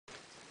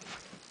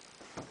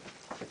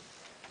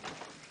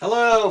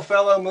Hello,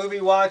 fellow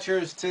movie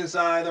watchers. 'Tis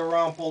I, the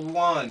Rumpled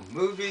One.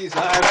 Movies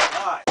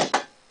I've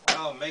watched.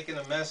 Oh, I'm making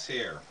a mess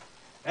here.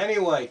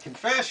 Anyway,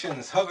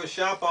 Confessions of a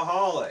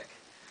Shopaholic,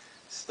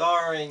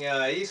 starring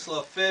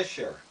Isla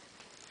Fisher.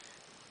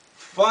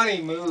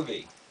 Funny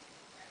movie.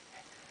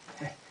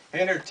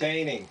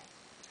 Entertaining.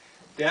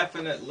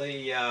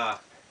 Definitely,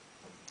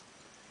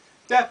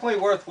 definitely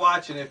worth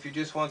watching if you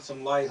just want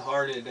some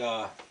lighthearted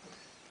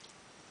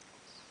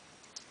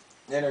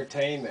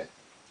entertainment.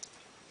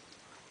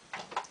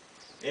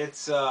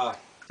 It's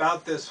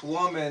about this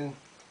woman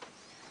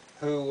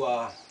who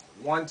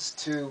wants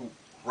to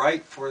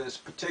write for this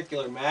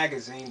particular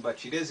magazine, but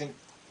she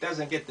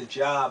doesn't get the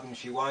job, and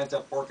she winds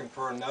up working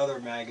for another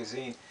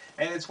magazine.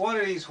 And it's one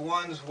of these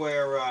ones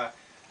where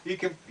you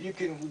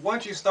can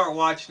once you start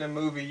watching a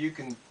movie, you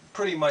can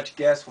pretty much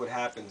guess what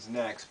happens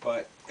next,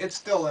 but it's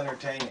still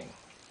entertaining.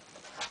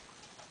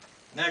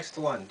 Next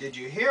one. Did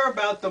you hear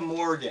about the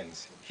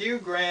Morgans? Hugh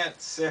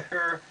Grant,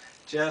 Sarah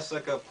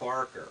Jessica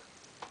Parker.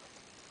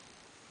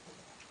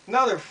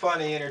 Another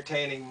funny,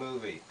 entertaining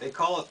movie. They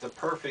call it the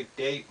perfect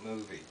date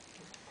movie.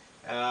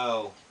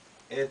 Oh,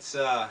 it's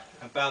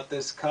about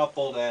this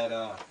couple that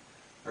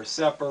are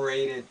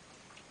separated,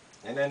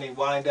 and then they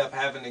wind up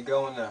having to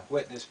go in the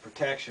witness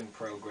protection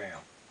program.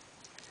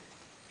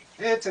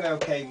 It's an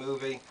okay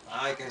movie.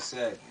 Like I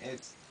said,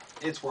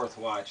 it's worth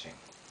watching.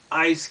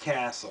 Ice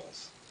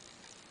Castles.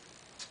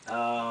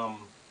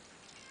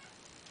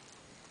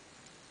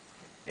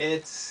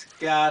 It's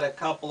got a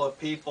couple of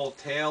people,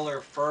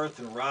 Taylor Firth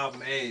and Rob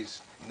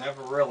Mays.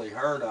 Never really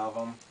heard of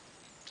them.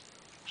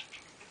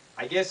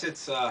 I guess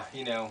it's,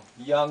 you know,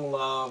 young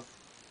love,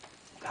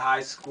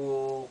 high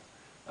school,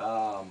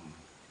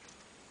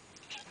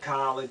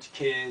 college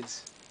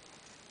kids.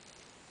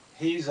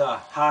 He's a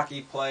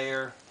hockey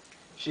player.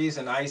 She's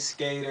an ice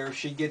skater.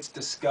 She gets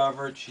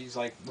discovered. She's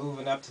like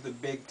moving up to the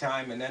big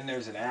time, and then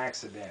there's an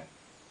accident.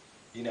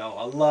 You know,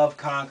 a love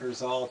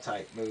conquers all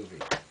type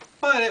movie.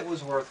 But it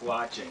was worth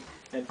watching.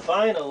 And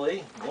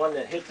finally, one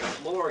that hit the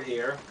floor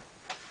here,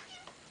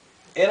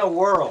 In a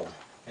World.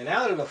 And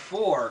out of the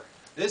four,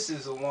 this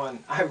is the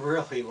one I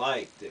really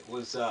liked. It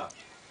was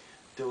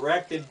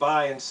directed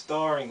by and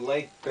starring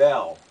Lake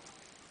Bell.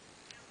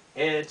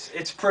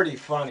 It's pretty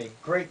funny.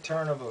 Great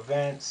turn of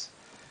events.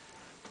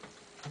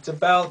 It's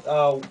about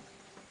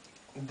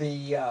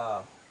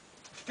the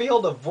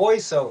field of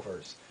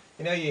voiceovers.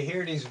 You know, you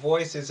hear these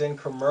voices in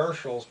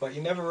commercials, but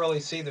you never really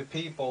see the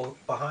people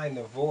behind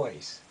the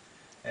voice.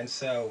 And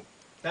so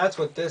that's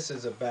what this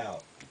is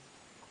about.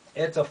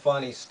 It's a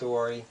funny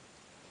story.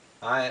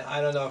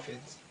 I don't know if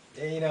it's,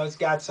 you know, it's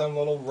got some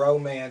little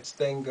romance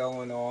thing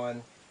going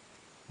on,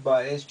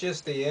 but it's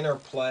just the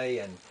interplay,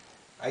 and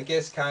I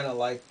guess kind of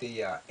like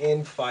the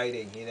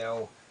infighting, you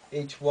know.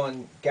 Each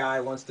one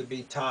guy wants to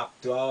be top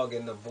dog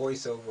in the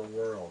voiceover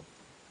world.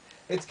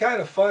 It's kind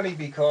of funny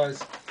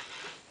because,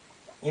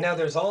 you know,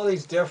 there's all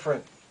these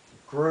different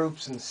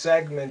groups and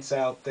segments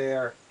out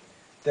there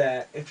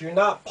that if you're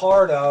not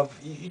part of,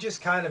 you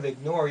just kind of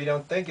ignore, you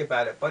don't think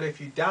about it. But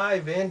if you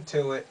dive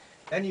into it,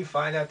 then you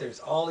find out there's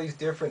all these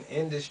different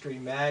industry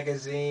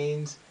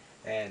magazines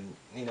and,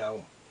 you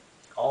know,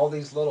 all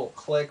these little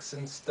cliques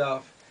and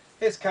stuff.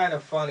 It's kind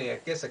of funny. I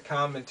guess a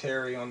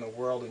commentary on the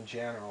world in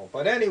general.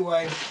 But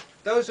anyway,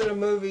 those are the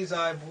movies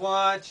I've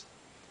watched.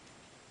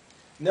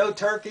 No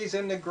turkeys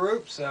in the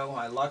group, so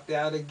I lucked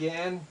out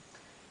again.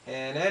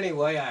 And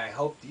anyway, I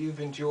hope you've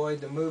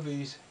enjoyed the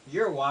movies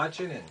you're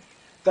watching, and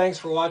thanks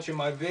for watching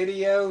my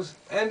videos.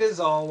 And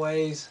as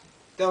always,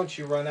 don't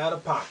you run out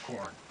of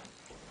popcorn.